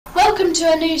Welcome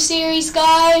to a new series,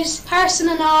 guys. Harrison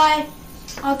and I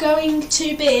are going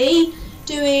to be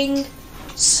doing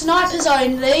snipers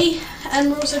only,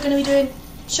 and we're also going to be doing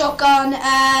shotgun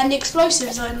and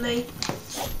explosives only.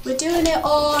 We're doing it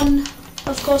on,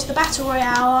 of course, the Battle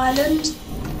Royale island,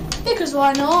 because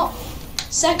why not?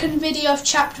 Second video of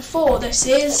chapter 4 this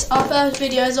is. Our first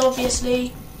video is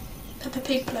obviously Peppa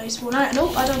Pig Plays Fortnite.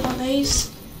 Nope, I don't want these.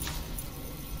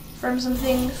 From some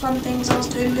fun things I was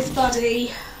doing with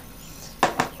Buddy.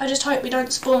 I just hope we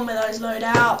don't spawn with those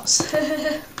loadouts.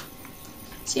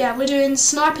 So yeah, we're doing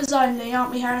snipers only, aren't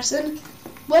we, Harrison?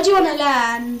 Where do you want to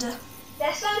land?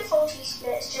 Let's land 40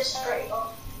 splits just straight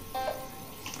on.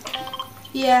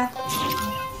 Yeah.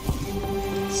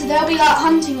 So there'll be like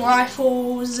hunting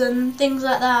rifles and things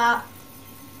like that.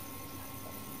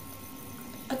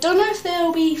 I don't know if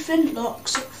there'll be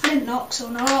flintlocks or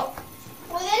not.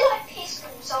 Well, they're like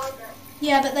pistols, aren't they?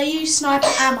 Yeah, but they use sniper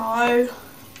ammo.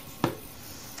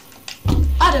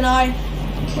 I don't know.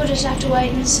 We'll just have to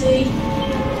wait and see.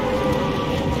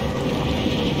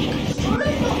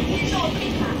 Probably not use our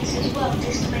pickaxe as well,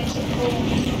 just to make it more.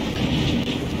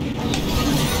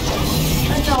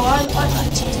 No, I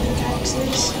like to use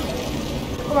pickaxes.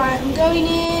 Right, I'm going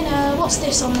in. What's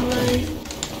this on the roof?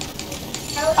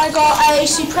 I got a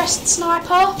suppressed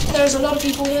sniper. There's a lot of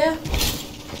people here.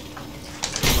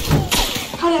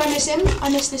 How did I miss him? I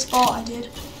missed this bot, I did.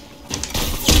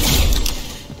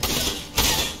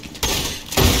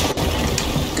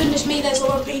 Goodness me, there's a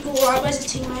lot of people. Right, where's the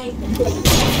teammate?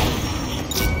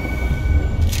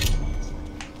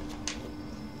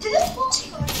 Do the bots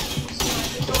use snipers,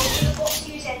 or do the bots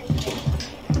use anything?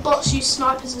 The bots use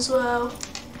snipers as well.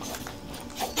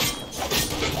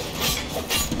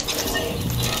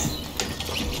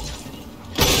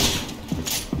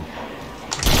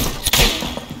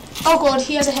 Oh god,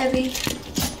 he has a heavy.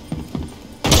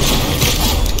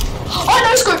 I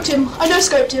no-scoped him! I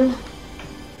no-scoped him.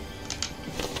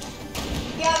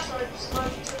 Yeah, sorry,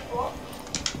 snipers with what?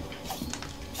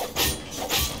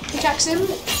 Pickaxe him.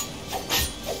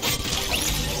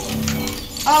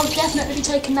 I'll definitely be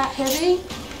taking that heavy.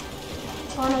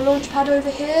 On a launch pad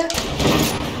over here.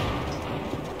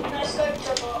 No scoped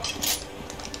a bot.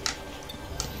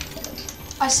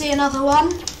 I see another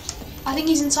one. I think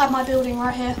he's inside my building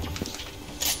right here.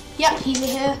 Yep, he's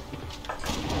here.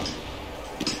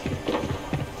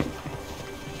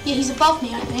 Yeah, he's above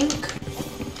me, I think.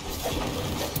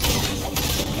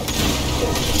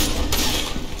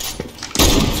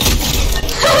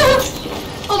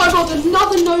 Oh my god,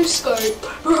 another no-scope.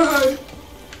 Bro.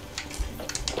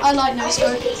 I like no-scope.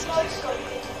 I think he's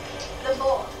no-scoping the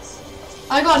bots.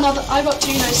 I got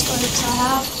two no-scopes I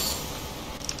have.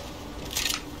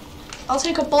 I'll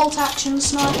take a bolt action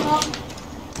sniper.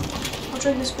 I'll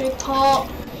drink this big pot,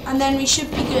 and then we should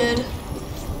be good.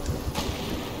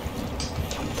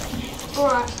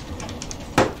 Alright.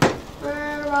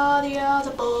 Where are the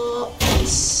other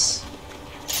bots?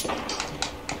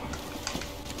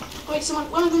 Wait,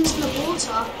 one of them's in the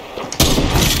water.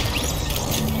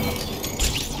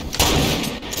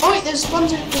 Oh wait, there's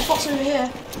bots over here.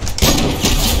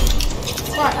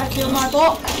 Right, I killed my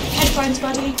bot. Headphones,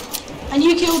 buddy. And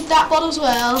you killed that bot as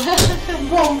well.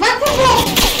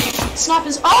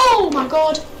 Snipers. Oh my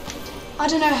god. I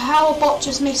don't know how a bot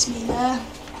just missed me there.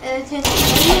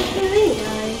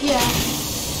 Yeah.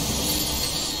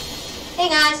 Hey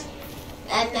guys.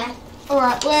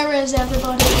 Alright, where is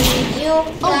everybody? Oh,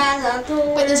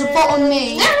 wait, there's a bot on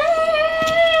me.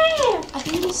 I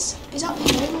think he's up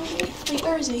here maybe. Wait,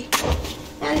 where is he?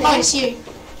 Oh, it's you.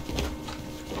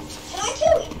 Can I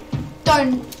kill you?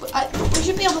 Don't. We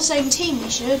should be on the same team, we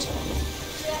should.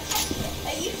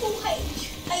 Are you full H?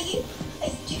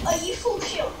 Are you full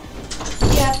shield?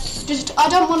 Yeah, just, I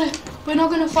don't want to, we're not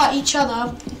going to fight each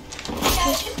other. Yeah,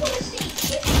 I just want to see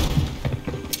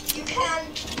if you can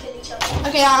kill each other.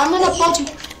 Okay, I'm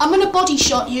gonna body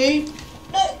shot you.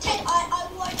 No, Ted, I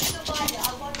won't survive it. I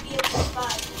won't be able to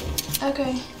survive.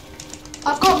 Okay.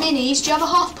 I've got minis. Do you have a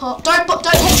half pot? Don't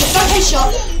headshot.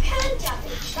 Oh, yeah, you can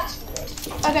damage. That's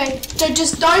weird. Okay, so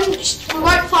just don't. We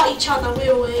won't fight each other,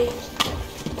 will we?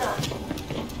 No.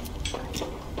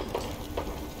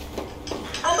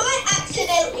 I might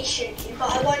accidentally shoot you, but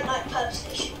I won't like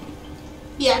purposely shoot you.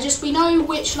 Yeah, just we know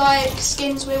which like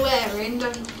skins we're wearing,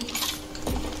 don't we?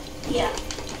 Yeah.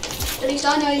 At least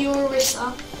I know you're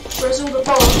Orisa, whereas all the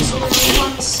bots are wearing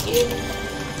one skin.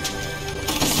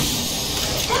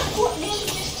 That what nearly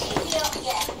just teamed me up,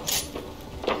 yeah.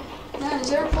 No, is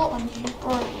there a bot on you?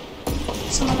 Or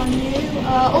someone on you?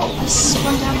 Oh, there's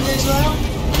one down here as well.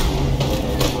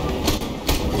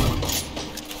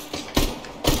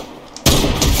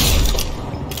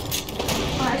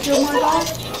 kill my guy.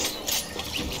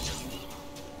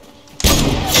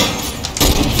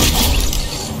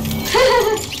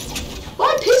 Why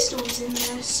are pistols in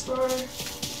this, bro?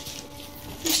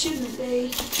 It shouldn't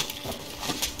be.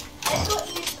 Let's not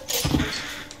use the pistols.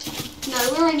 No,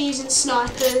 we're only using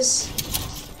snipers.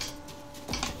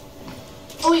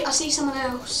 Oh wait, I see someone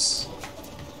else.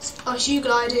 Oh, it's you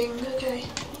gliding, okay.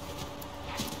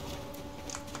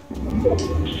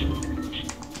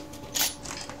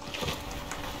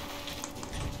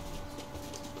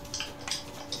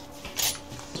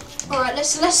 Alright,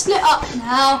 let's split up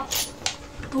now.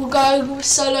 We'll go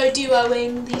solo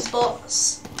duoing these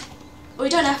bots. Well, we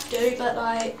don't have to, but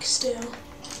like, still.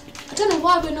 I don't know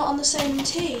why we're not on the same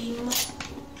team.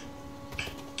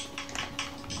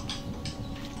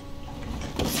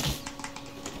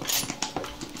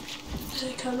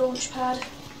 Take a launch pad. I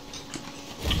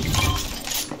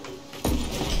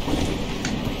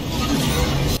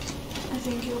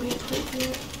think it'll be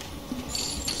appropriate.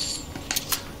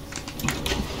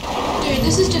 Dude,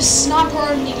 this is just sniper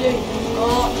only loot we've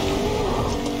got.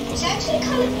 It's actually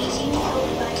kind of easy to kill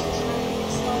the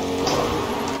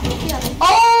Yeah.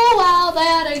 Oh wow, they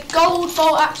had a gold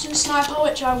bolt action sniper,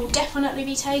 which I will definitely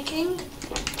be taking.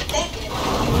 Thank you.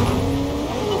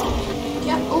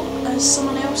 Yep. Oh, there's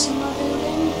someone else in my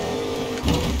building.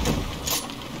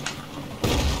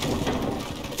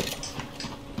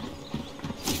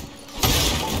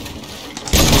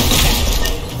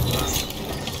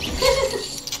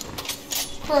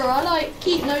 Bro, I like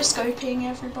keep no scoping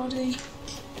everybody.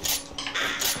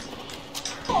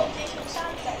 Oh, visual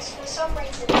sound effects for some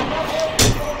reason. I don't know if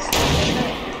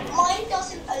it's mine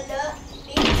doesn't alert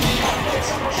me when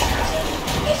someone's shooting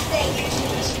if they're using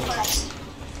the suppressed.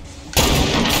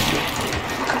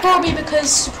 Probably because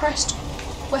suppressed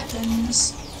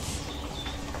weapons,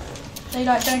 they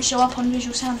like don't show up on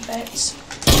visual sound effects.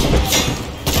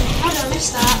 How did I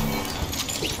miss that?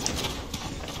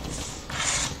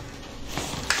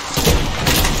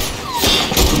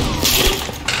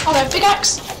 Oh no, big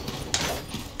axe!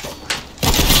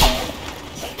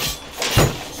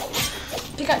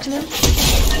 Pickaxing him.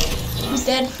 He's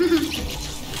dead. Where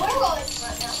are you right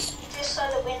now? Just so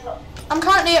that we're not. I'm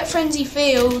currently at Frenzy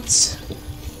Fields.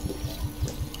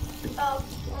 Oh,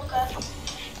 okay.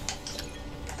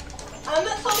 I'm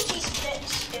at Faulty Split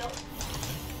still.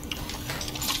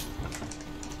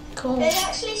 Cool. There's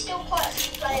actually still quite a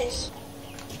few players.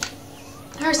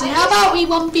 Harrison, how about we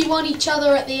 1v1 each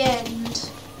other at the end?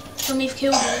 When we've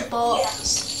killed all the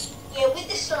bots. Yeah, with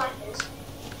the snipers.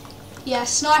 Yeah,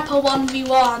 sniper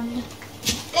 1v1.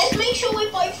 Let's make sure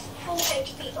we're both full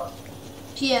HP on.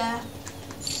 Yeah.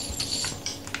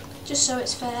 Just so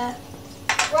it's fair.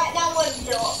 Right now we're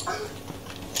not.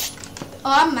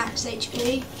 Oh, I'm max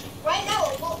HP. Right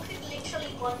now a bot could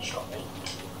literally one-shot me.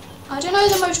 I don't know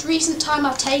the most recent time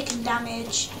I've taken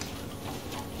damage.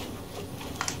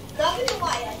 Neither do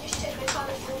I just took a ton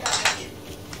of full damage.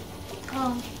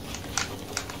 Oh.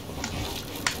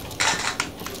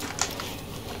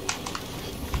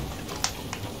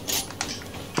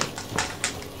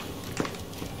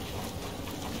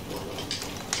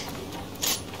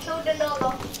 Killed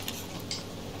another.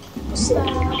 What's that?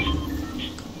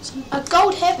 A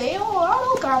gold heavy? Oh,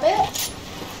 I'll grab it.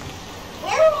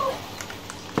 Where are we?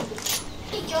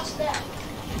 He just there.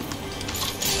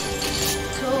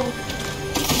 Cool.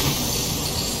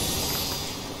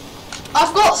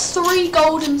 I've got 3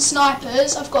 golden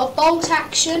snipers. I've got a bolt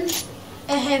action,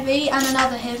 a heavy, and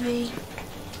another heavy.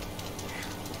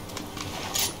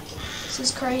 This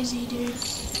is crazy, dude.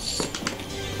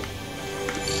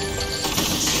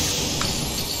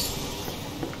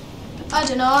 I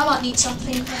don't know, I might need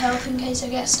something for health in case I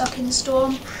get stuck in the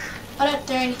storm. I don't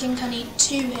really think I need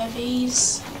 2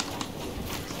 heavies.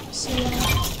 So yeah.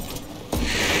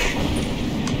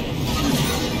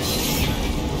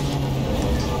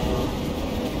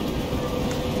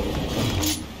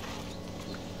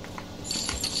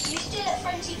 You still at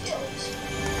Frenzy Fields?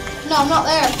 No, I'm not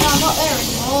there. No, I'm not there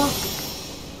anymore.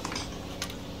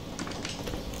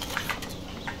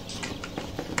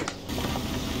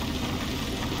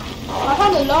 I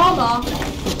found a llama.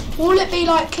 Will it be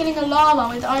like killing a llama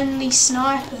with only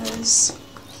snipers?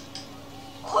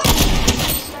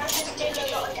 Snipers did a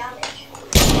lot of damage.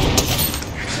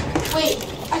 Wait,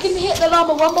 I can hit the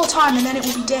llama one more time and then it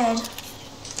will be dead.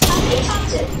 How many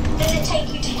times does it take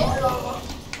you to hit a llama?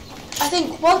 I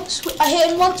think once I hit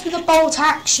him once with a bolt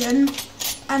action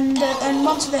and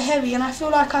once with a heavy, and I feel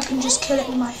like I can just kill it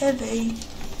with my heavy.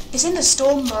 It's in the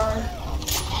storm, bro.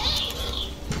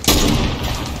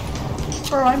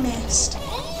 Bro, I missed.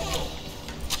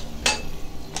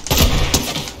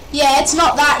 Yeah, it's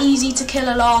not that easy to kill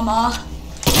a llama.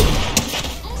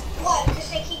 Why? Because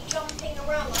they keep jumping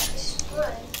around like a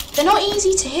sprint. They're not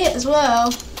easy to hit as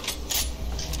well.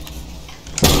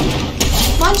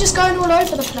 Mine's just going all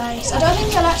over the place. I don't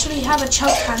think they'll actually have a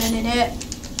chug cannon in it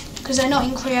because they're not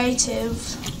in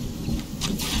creative.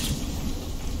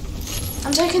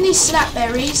 I'm taking these snap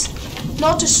berries,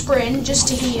 not to sprint, just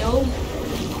to heal.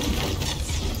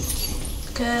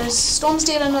 Because Storm's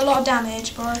dealing a lot of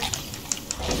damage, bro.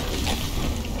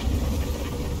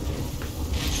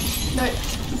 Nope,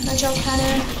 no chug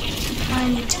cannon. I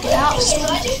need to get out. I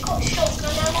just got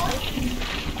shotgun ammo.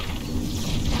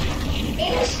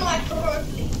 In a sniper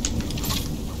rifle.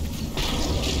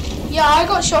 Yeah, I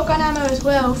got shotgun ammo as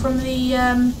well from the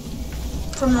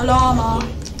llama.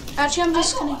 Actually, I'm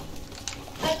just gonna.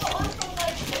 I got one from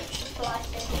those food supply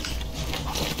things.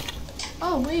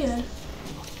 Oh, weird.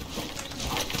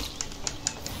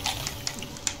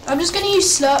 I'm just gonna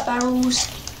use slurp barrels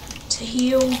to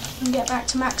heal and get back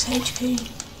to max HP.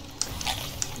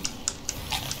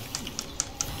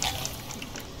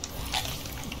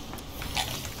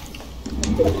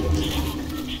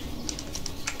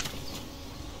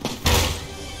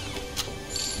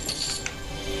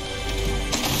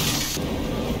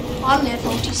 I'm near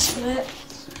faulty split.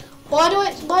 Why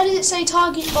did it say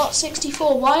target bot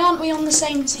 64? Why aren't we on the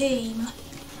same team?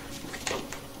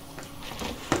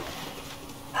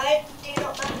 I do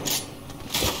not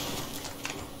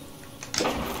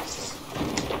know.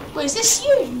 Wait, is this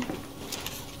you?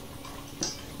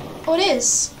 Oh, it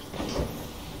is.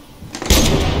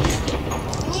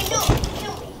 Can you not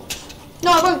kill me?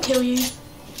 No, I won't kill you.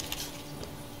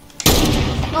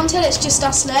 Not until it's just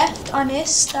us left. I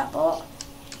missed that bot.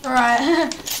 Alright.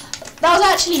 That was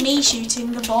actually me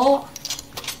shooting the bot.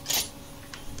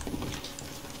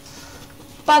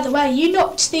 By the way, you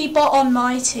knocked the bot on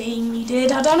my team, you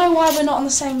did. I don't know why we're not on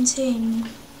the same team.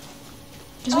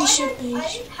 Because we should be. I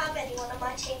didn't have anyone on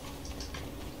my team.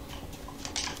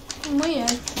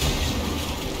 Weird.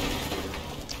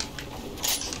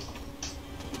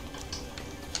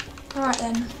 Alright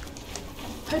then.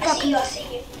 I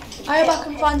see you. I hope I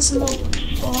can find some more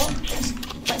bots.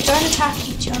 But don't attack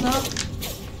each other.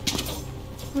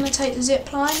 I'm going to take the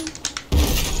zip line.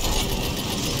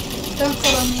 Don't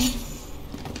follow me.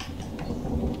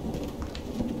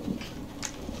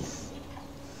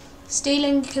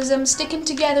 Stealing because sticking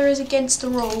together is against the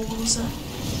rules.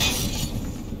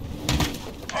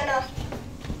 I know.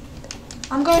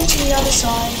 I'm going to the other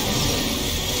side.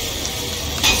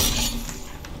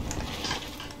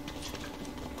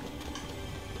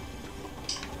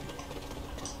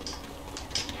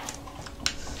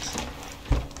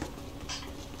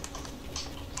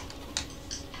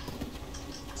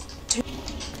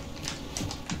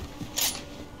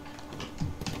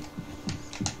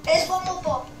 There's one more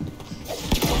bot.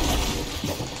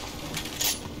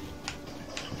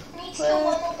 Need to kill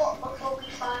one more bot before we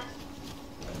fight.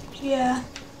 Yeah.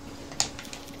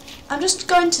 I'm just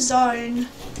going to zone.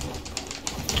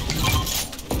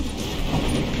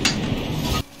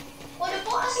 Well, the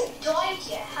bot hasn't died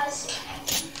yet, has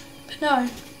it? No.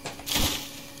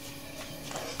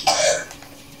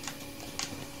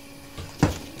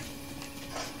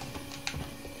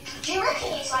 Do you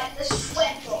reckon it's like the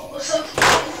sweat bot or something?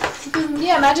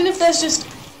 Yeah, imagine if there's just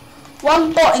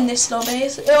one bot in this lobby.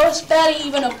 It's barely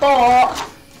even a bot.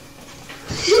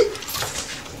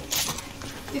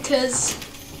 Because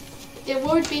it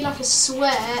would be like a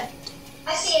sweat.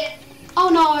 I see it. Oh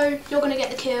no, you're gonna get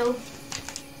the kill.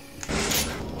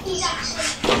 He's actually.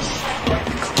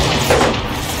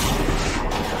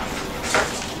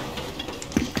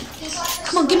 He's like a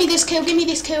Come on, give me this kill, give me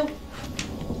this kill.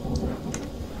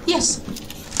 Yes.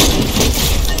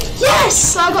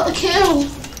 Yes, I got the kill.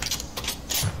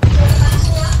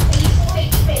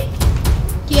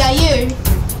 Yeah, you.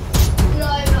 No,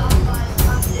 I'm fine.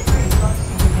 I'm very close.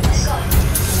 Let's go.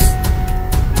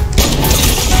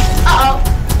 Uh-oh.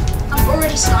 I'm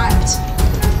already sniped.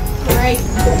 Great.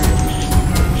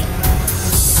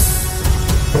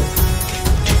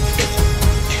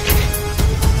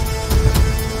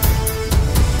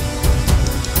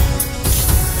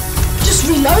 Just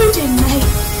reloading, mate.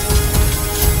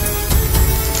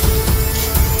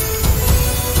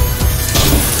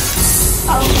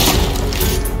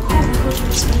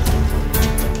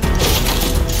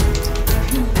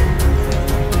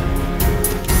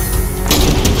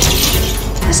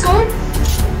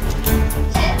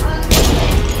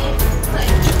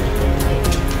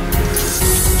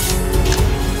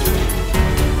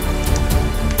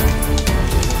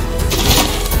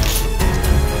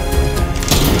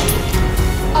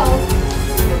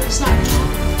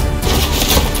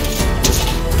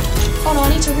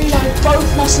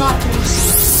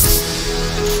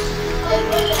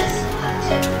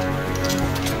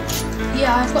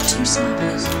 I've got 2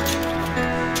 snipers.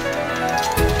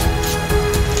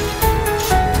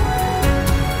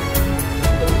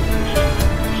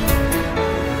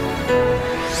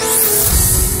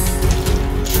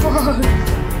 Bro.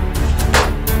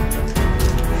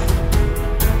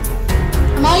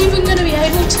 Am I even going to be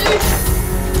able to?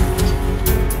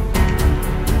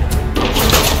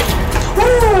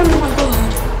 Oh my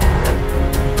god.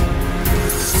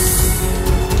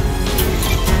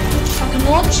 I can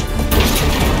launch.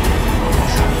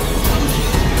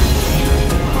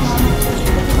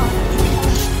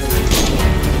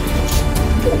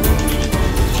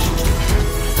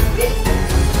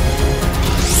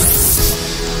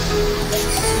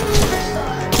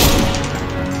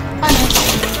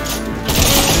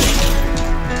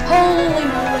 Holy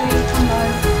moly, I know.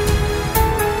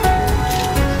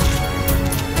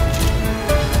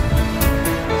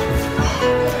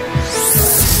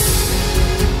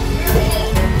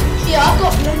 Yeah, I've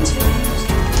got plenty of these.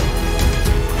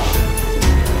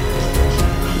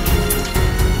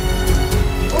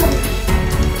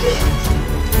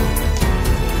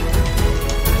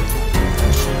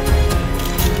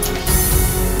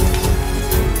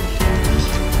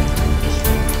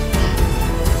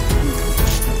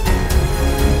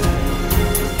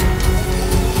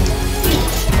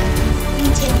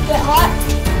 Get hot.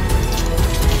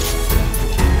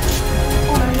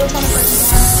 Oh no, you're trying to break me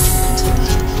down.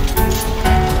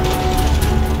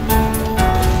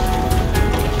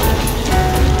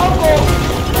 Oh god.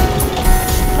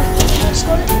 I just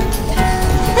got it.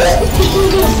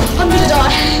 I'm gonna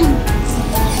die.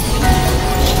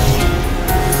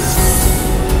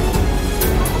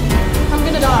 I'm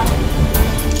gonna die.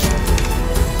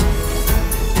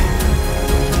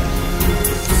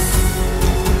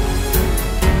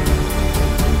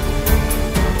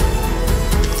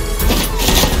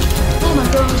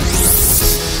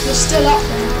 You're still up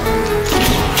there.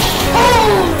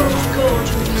 Oh,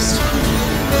 gorgeous.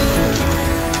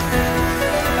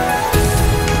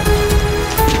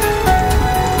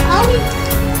 How many?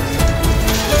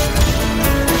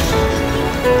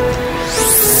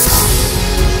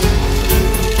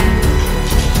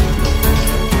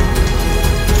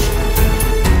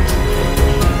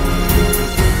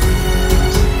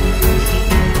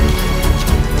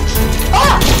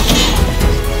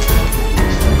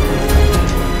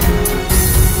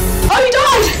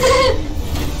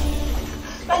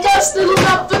 That's the look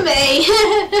up for me. I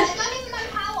don't even know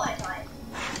how I died.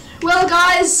 Well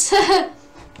guys,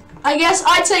 I guess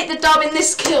I take the dub in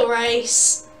this kill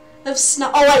race of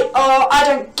Snipe. Oh wait, I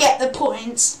don't get the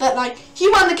points, but like,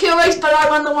 you won the kill race, but I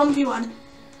won the 1v1.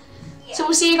 Yeah. So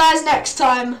we'll see you guys next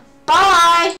time.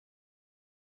 Bye!